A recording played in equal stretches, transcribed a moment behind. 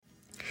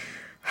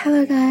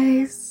Hello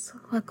guys,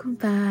 welcome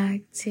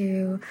back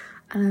to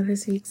another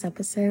week's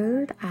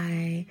episode.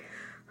 I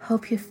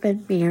hope you've been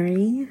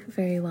very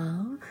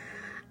well.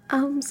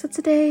 So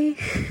today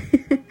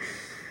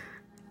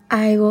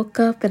I woke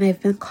up and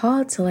I've been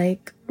called to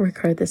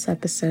record this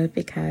episode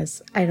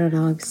because I don't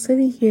know, I'm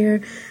sitting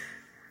here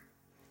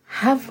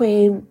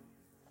halfway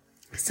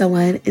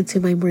somewhat into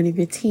my morning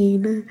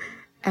routine,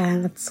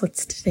 and that's what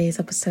today's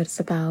episode is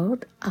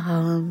about.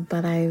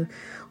 But I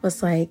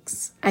was like,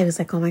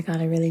 oh my God,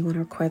 I really want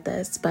to record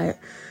this. But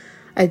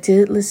I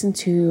did listen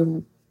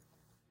to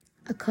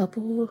a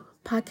couple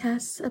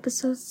podcast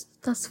episodes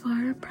thus far.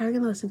 I'm probably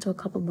going to listen to a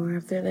couple more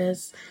after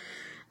this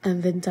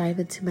and then dive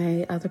into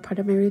my other part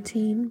of my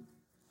routine.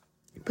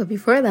 But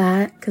before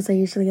that, because I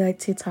usually like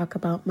to talk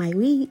about my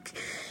week,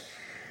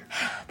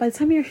 by the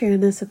time you're hearing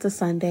this, it's a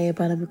Sunday,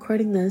 but I'm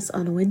recording this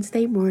on a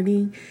Wednesday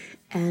morning,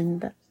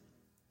 and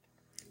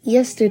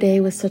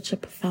yesterday was such a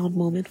profound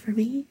moment for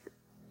me.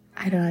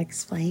 I don't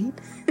explain.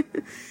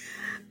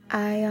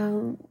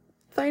 I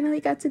finally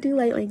got to do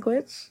light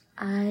language.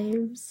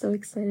 I'm so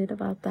excited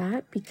about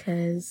that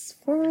because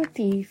for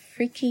the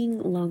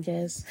freaking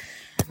longest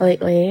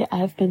lately,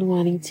 I've been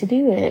wanting to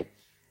do it.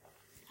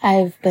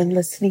 I've been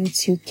listening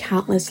to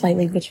countless light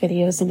language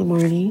videos in the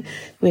morning,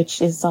 which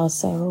is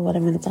also what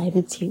I'm going to dive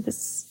into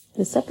this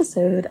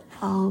episode.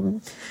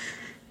 And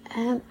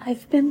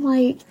I've been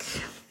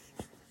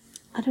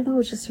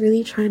just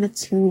really trying to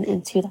tune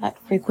into that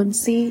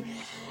frequency.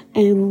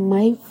 And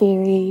my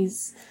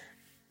theories,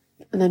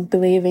 and I'm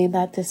believing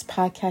that this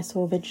podcast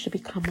will eventually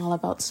become all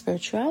about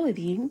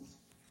spirituality.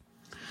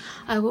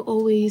 I will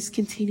always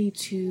continue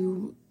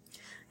to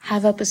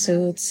have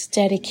episodes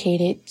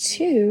dedicated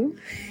to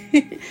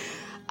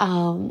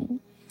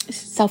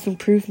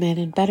self-improvement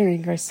and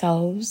bettering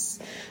ourselves.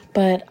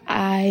 But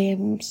I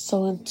am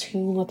so in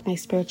tune with my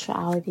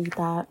spirituality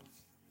that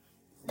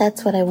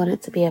that's what I want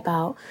it to be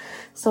about.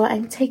 So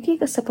I'm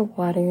taking a sip of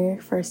water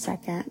for a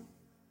second.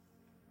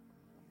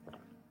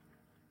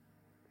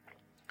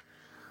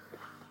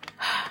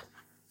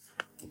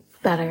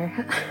 Better.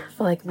 I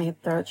feel like my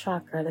throat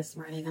chakra this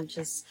morning. I'm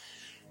just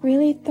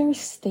really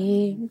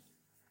thirsty.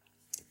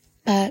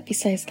 But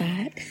besides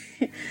that,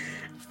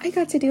 I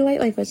got to do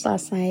light language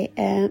last night,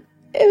 and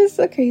it was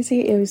so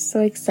crazy. It was so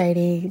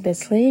exciting.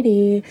 This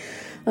lady,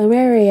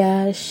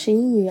 Maria,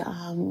 she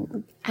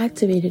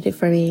activated it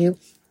for me.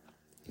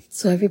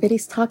 So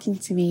everybody's talking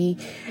to me,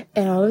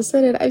 and all of a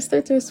sudden I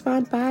start to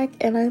respond back,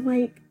 and I'm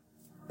like,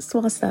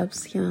 small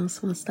steps,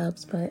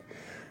 but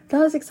that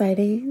was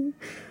exciting.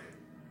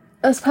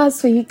 This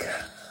past week,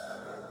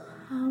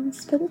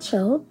 it's been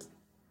chilled.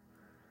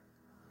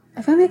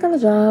 I finally got a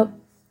job.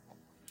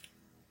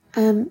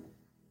 It's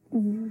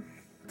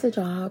a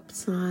job.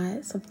 It's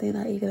not something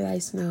that you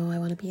guys know. I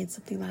want to be in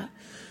something that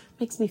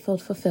makes me feel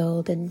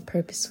fulfilled and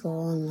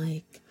purposeful and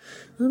like,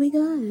 oh my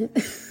God.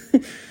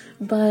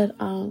 But,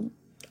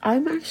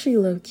 I'm actually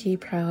low-key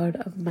proud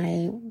of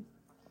my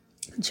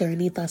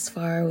journey thus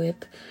far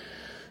with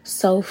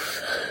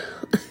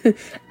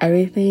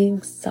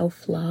everything,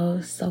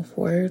 self-love,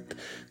 self-worth,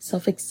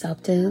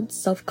 self-acceptance,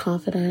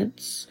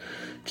 self-confidence,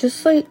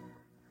 just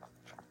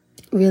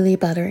really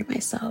bettering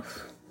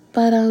myself.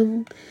 But,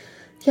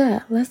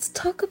 yeah, let's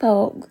talk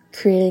about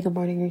creating a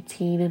morning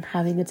routine and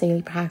having a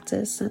daily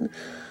practice and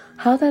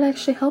how that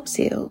actually helps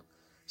you.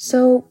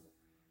 So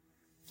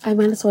I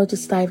might as well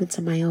just dive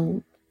into my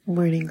own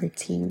morning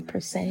routine per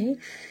se.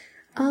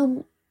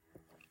 So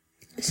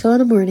in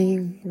the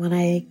morning when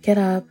I get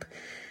up,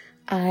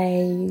 I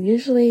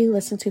usually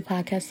listen to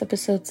podcast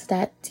episodes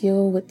that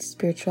deal with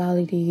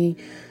spirituality,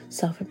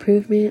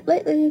 self-improvement.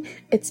 Lately,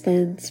 it's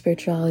been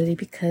spirituality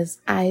because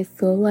I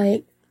feel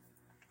like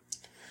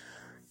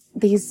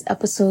these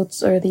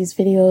episodes or these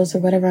videos or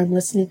whatever I'm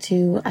listening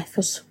to, I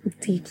feel so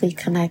deeply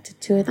connected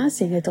to it. Not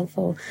saying I don't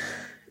feel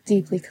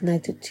deeply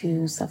connected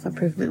to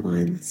self-improvement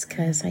ones,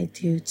 because I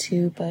do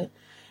too, but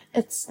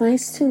it's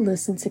nice to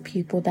listen to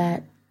people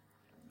that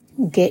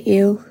get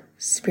you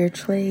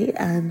spiritually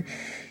and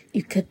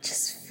you could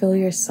just feel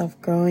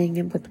yourself growing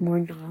and with more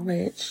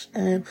knowledge.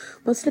 And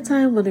most of the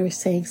time when they're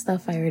saying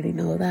stuff, I already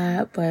know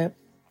that, but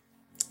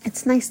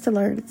it's nice to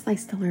learn.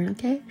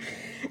 Okay?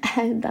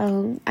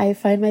 And I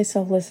find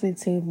myself listening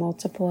to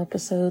multiple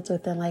episodes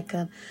within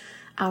an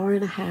hour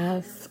and a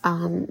half.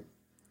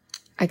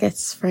 I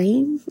guess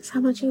frame is how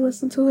much I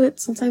listen to it.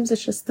 Sometimes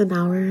it's just an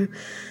hour.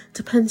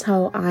 Depends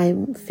how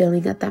I'm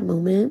feeling at that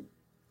moment.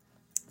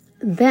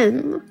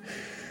 Then,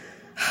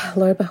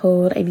 Lord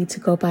behold, I need to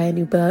go buy a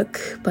new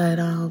book. But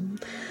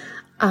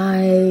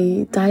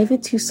I dive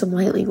into some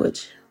light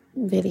language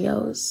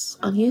videos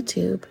on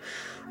YouTube.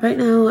 Right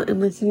now, I'm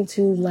listening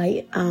to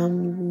Light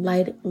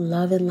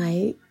Love and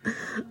Light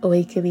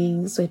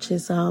Awakenings, which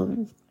is a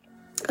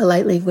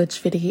light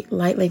language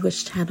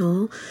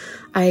channel.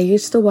 I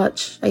used to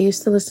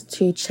listen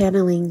to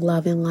Channeling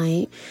Love and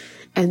Light,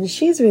 and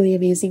she's really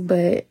amazing,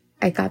 but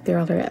I got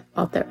all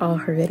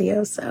her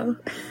videos, so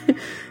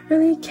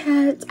really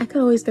can't. I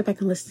could always go back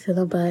and listen to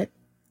them, but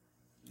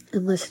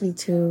I'm listening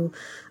to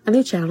a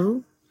new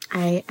channel.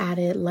 I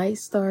added Light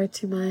Star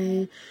to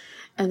my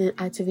and then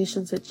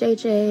activations with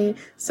JJ.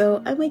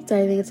 So I'm like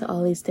diving into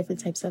all these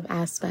different types of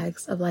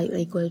aspects of light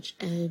language,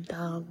 and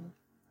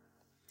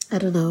I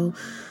don't know,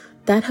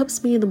 that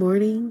helps me in the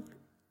morning.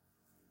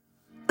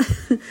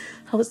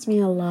 Helps me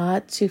a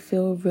lot to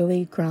feel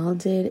really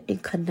grounded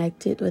and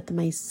connected with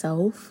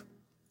myself.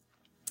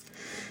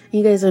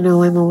 You guys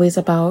know I'm always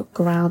about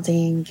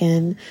grounding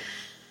and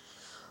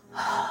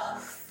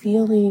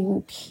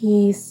feeling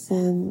peace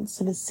and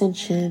some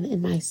ascension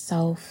in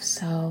myself.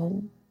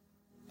 So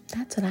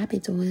that's what I be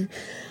doing.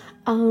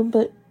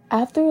 But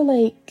after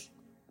like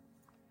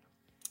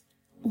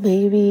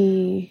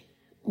maybe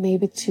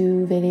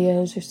 2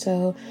 videos or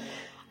so,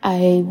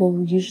 I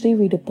will usually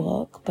read a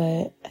book,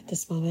 but at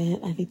this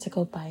moment I need to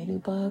go buy a new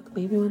book.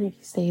 Maybe one of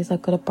these days I'll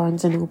go to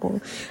Barnes &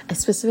 Noble. I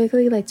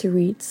specifically like to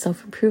read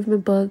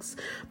self-improvement books,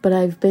 but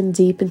I've been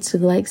deep into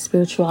like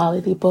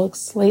spirituality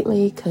books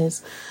lately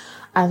because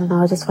I don't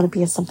know, I just want to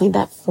be in something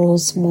that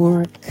feels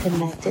more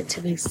connected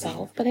to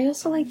myself. But I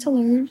also like to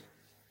learn.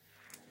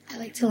 I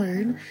like to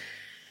learn.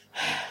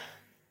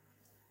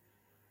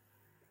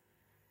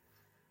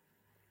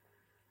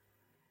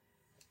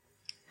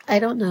 I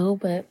don't know,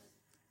 but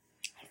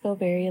I feel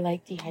very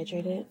like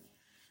dehydrated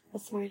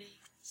this morning.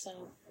 So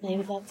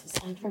maybe that's a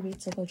sign for me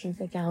to go drink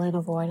a gallon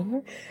of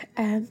water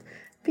and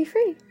be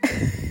free.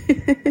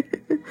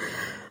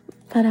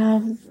 But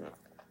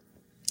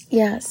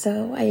yeah,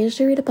 so I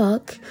usually read a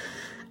book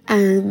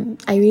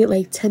and I read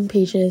like 10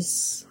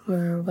 pages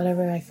or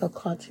whatever I feel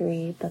called to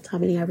read. That's how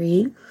many I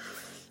read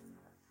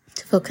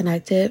to feel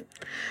connected.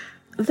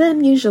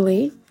 Then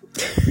usually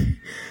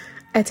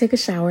I take a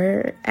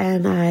shower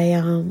and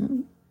I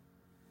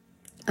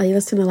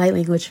listen to light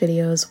language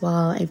videos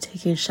while I'm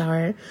taking a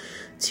shower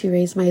to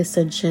raise my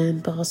ascension,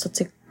 but also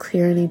to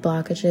clear any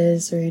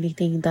blockages or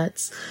anything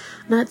that's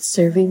not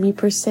serving me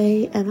per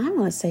se. And I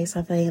want to say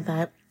something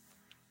that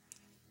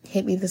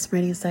hit me this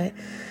morning is that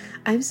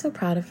I'm so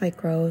proud of my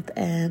growth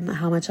and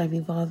how much I'm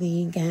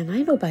evolving. And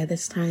I know by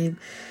this time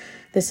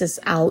this is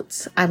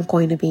out, I'm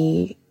going to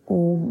be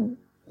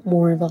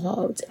more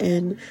evolved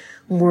and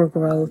more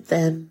growth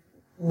and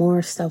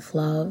more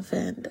self-love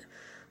and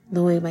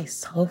knowing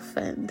myself,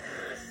 and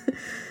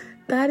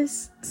that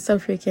is so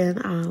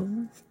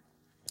freaking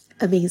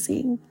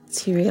amazing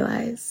to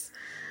realize.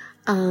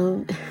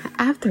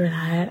 After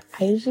that,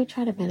 I usually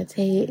try to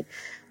meditate.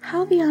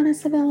 I'll be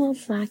honest, I've been a little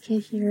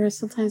slacky here.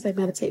 Sometimes I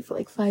meditate for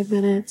like 5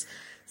 minutes.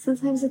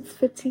 Sometimes it's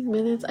 15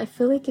 minutes. I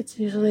feel like it's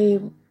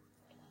usually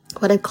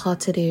what I'm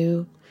called to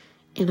do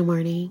in the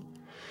morning.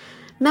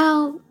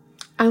 Now,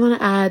 I want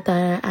to add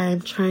that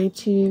I'm trying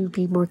to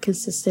be more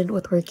consistent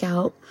with working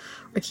out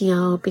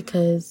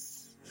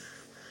because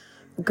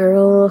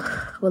girl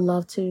would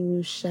love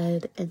to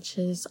shed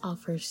inches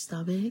off her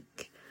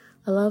stomach.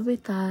 I love my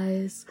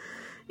thighs,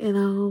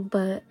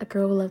 but a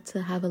girl would love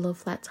to have a little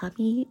flat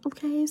tummy.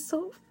 Okay,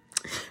 so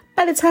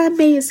by the time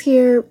May is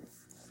here,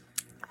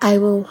 I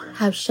will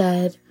have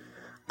shed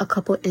a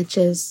couple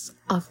inches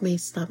off my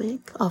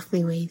stomach, off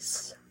my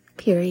waist,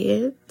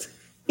 period.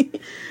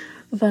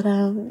 But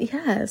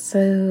yeah,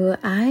 so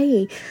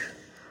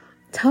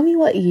tell me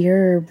what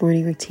your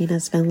morning routine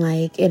has been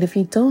like. And if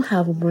you don't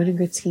have a morning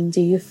routine,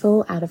 do you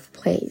feel out of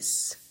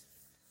place?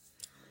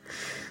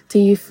 Do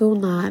you feel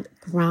not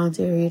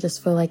grounded, or you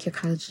just feel like you're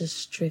kind of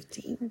just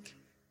drifting?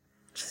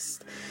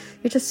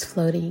 You're just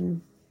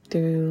floating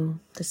through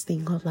this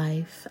thing called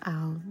life.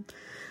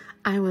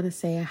 I want to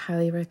say I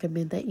highly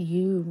recommend that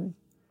you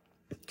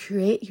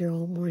create your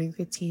own morning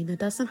routine. It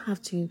doesn't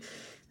have to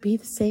be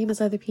the same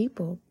as other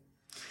people.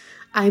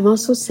 I'm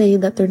also saying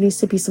that there needs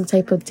to be some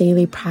type of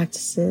daily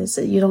practices.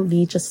 You don't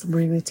need just a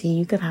morning routine.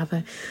 You could have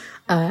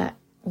a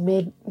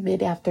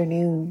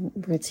mid-afternoon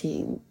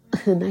routine,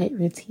 a night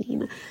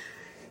routine.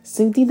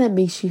 Something that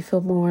makes you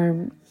feel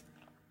more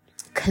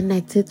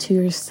connected to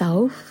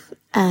yourself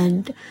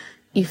and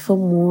you feel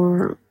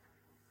more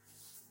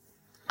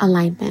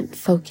alignment,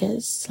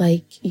 focus.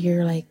 Like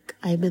you're like,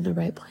 I'm in the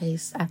right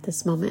place at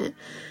this moment.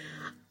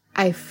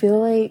 I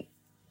feel like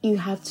you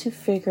have to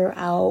figure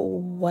out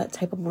what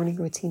type of morning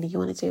routine you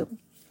want to do.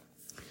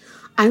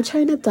 I'm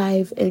trying to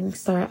dive and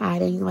start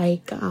adding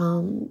like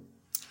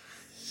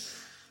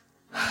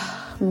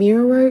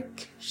mirror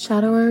work,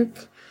 shadow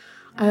work.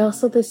 I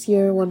also this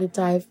year want to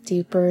dive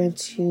deeper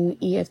into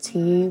EFT,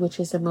 which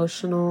is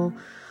emotional.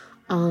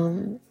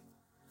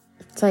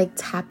 It's like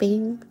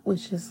tapping,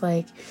 which is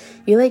like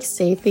you like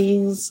say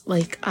things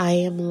like I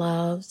am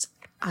loved,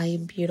 I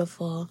am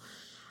beautiful,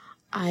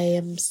 I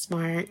am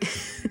smart.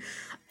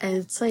 And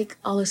it's like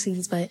all those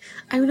things, but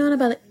I've known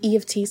about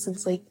EFT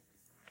since like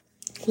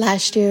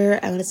last year.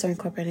 I want to start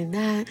incorporating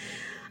that.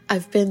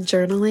 I've been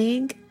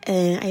journaling,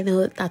 and I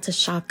know that's a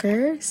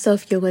shocker. So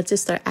if you want to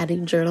start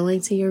adding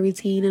journaling to your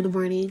routine in the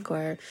morning,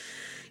 or,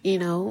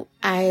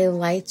 I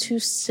like to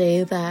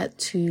say that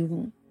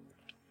to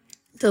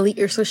delete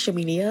your social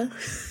media.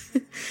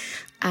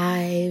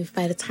 By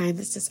the time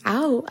this is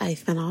out,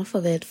 I've been off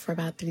of it for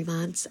about 3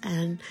 months,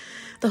 and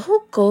the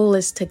whole goal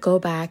is to go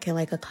back in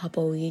like a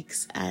couple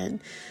weeks and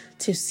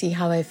to see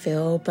how I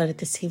feel. But at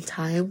the same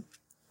time,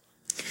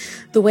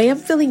 The way I'm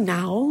feeling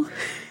now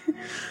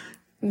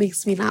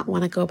makes me not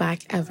want to go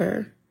back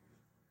ever.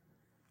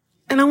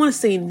 And I want to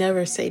say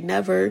never,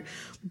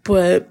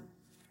 but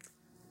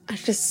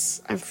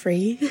I'm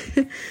free.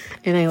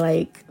 And I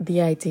like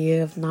the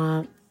idea of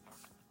not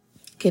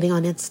getting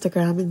on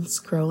Instagram and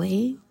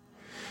scrolling.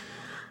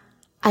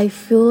 I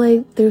feel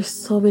like there's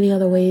so many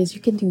other ways.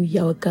 You can do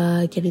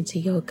yoga, get into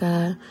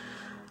yoga,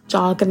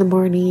 jog in the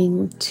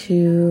morning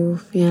to,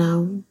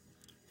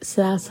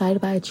 sit outside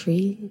by a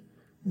tree,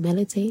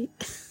 meditate.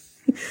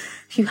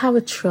 If you have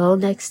a trail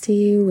next to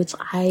you, which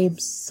I'm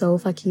so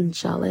fucking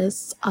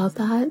jealous of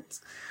that,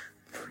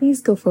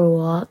 please go for a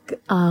walk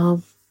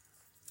in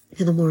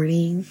the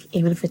morning,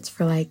 even if it's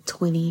for like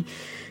 20,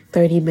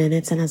 30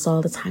 minutes and that's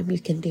all the time you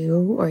can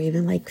do, or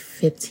even like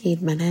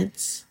 15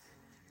 minutes.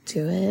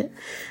 Do it.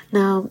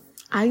 Now,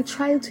 I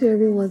try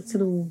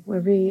to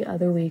every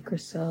other week or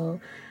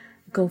so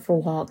go for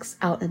walks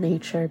out in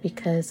nature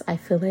because I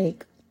feel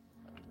like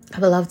I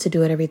would love to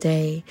do it every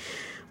day,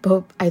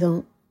 but I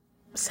don't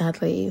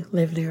sadly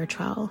live near a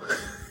trail.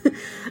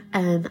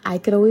 And I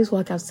could always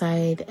walk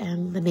outside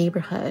in the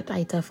neighborhood.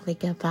 I definitely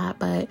get that,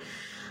 but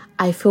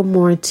I feel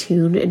more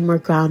attuned and more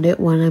grounded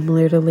when I'm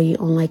literally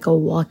on like a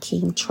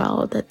walking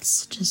trail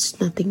that's just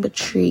nothing but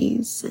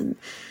trees and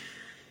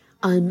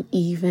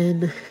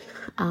uneven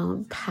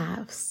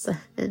paths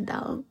and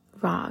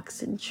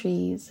rocks and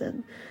trees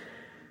and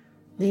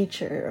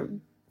nature,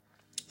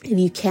 and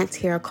you can't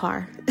hear a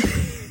car.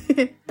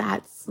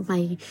 That's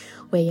my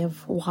way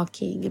of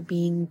walking and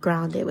being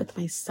grounded with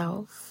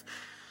myself.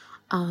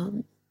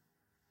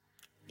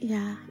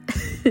 Yeah.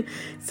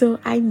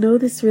 So I know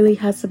this really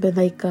hasn't been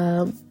like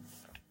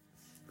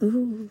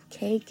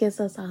Kay gives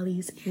us all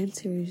these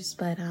answers,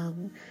 but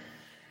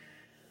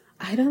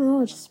I don't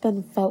know, I've just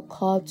been felt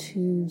called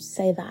to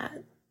say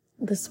that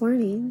this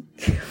morning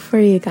for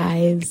you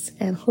guys,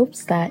 in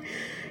hopes that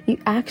you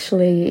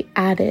actually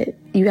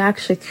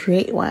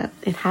create one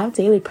and have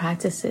daily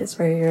practices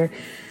where you're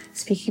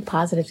speaking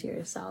positive to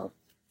yourself.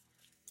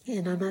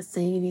 And I'm not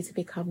saying you need to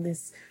become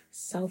this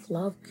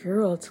self-love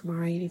girl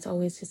tomorrow. You need to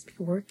always just be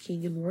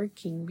working and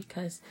working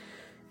because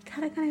you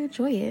kind of gotta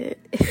enjoy it.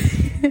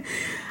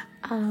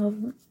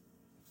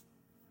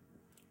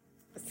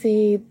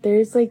 See,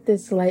 there's like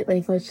this light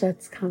language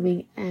that's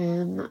coming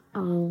in,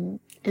 and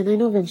I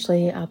know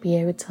eventually I'll be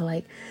able to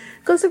like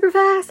go super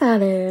fast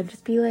at it and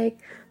just be like,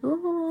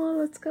 oh,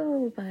 let's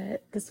go.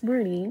 But this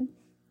morning,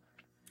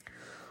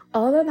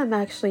 all that I'm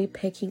actually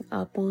picking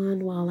up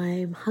on while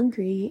I'm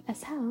hungry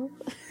as hell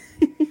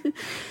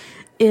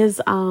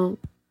is,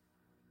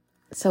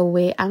 so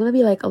wait, I'm gonna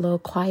be like a little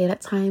quiet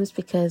at times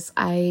because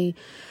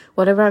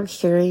whatever I'm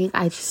hearing,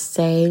 I just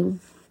say,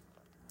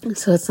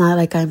 so it's not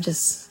like I'm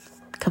just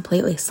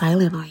completely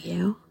silent on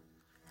you.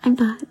 I'm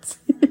not.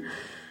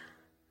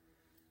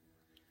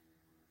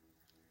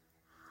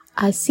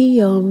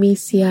 Asiyo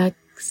misia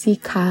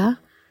sika.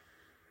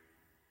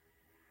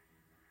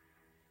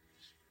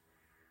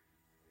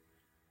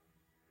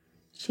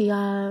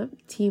 Chia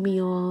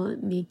timio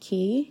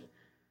niki.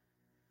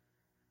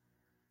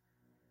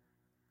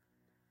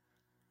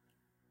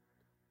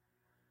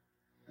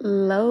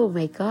 Lo,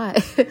 my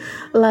God.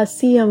 La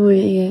sia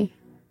mio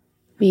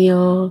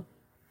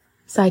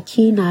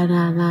sakina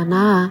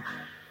na.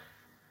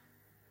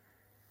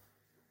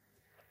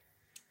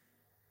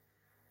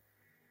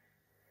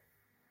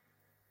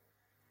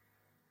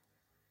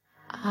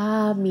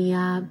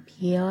 Mia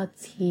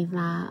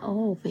Piotina.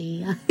 Oh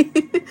man.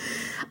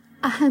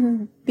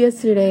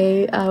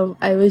 Yesterday,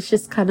 I was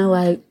just kind of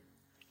like,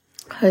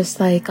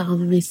 let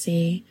me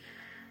see.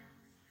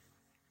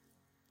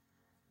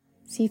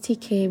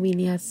 CTK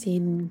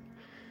Miniasin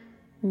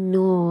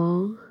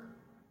no.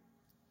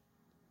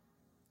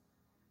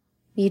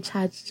 Mi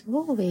charge.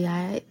 Oh,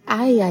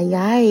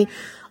 ay.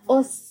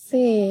 O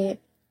se.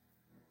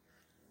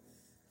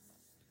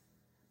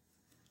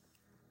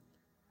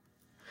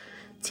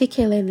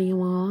 Tikele ni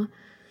mo.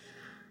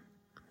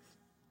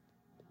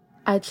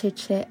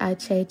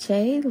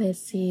 Acheche, let's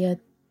see.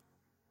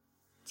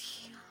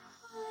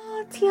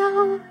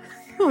 Oh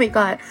my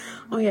God.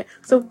 Oh yeah.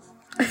 So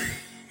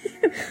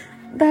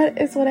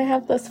that is what I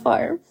have thus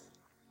far.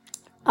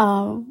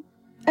 I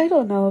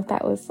don't know if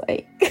that was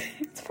like,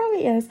 it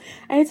probably is.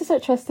 I need to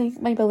start trusting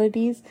my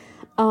abilities.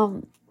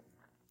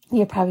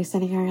 You're probably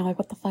sitting here and you're like,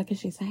 what the fuck is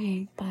she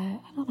saying? But I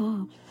don't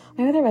know.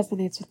 Maybe that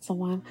resonates with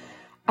someone.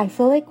 I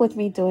feel like with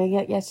me doing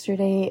it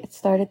yesterday, it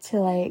started to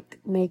like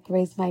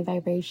raise my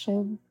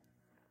vibration.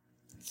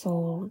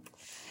 So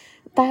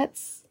if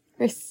that's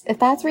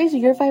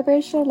raising your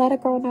vibration, let a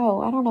girl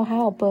know. I don't know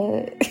how,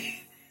 but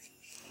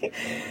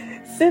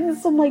send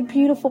some like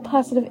beautiful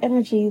positive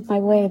energy my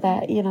way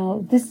that,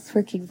 this is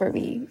working for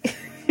me.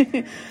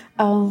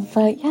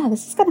 But yeah,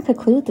 this is gonna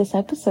conclude this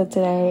episode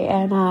today,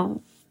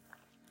 and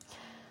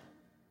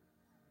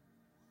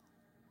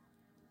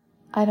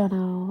I don't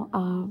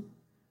know,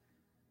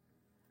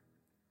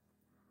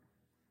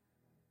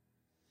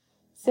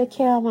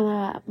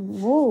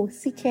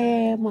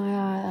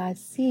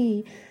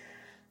 see.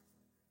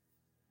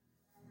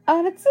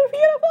 Oh, that's so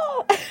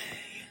beautiful.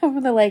 I'm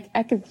gonna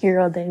I could be here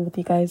all day with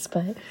you guys,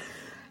 but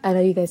I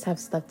know you guys have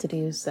stuff to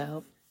do,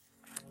 so.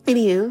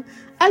 Anywho,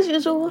 as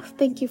usual,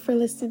 thank you for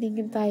listening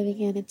and diving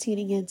in and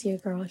tuning in to your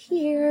girl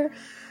here.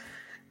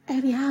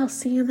 And yeah, I'll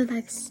see you in the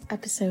next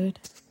episode.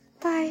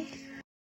 Bye.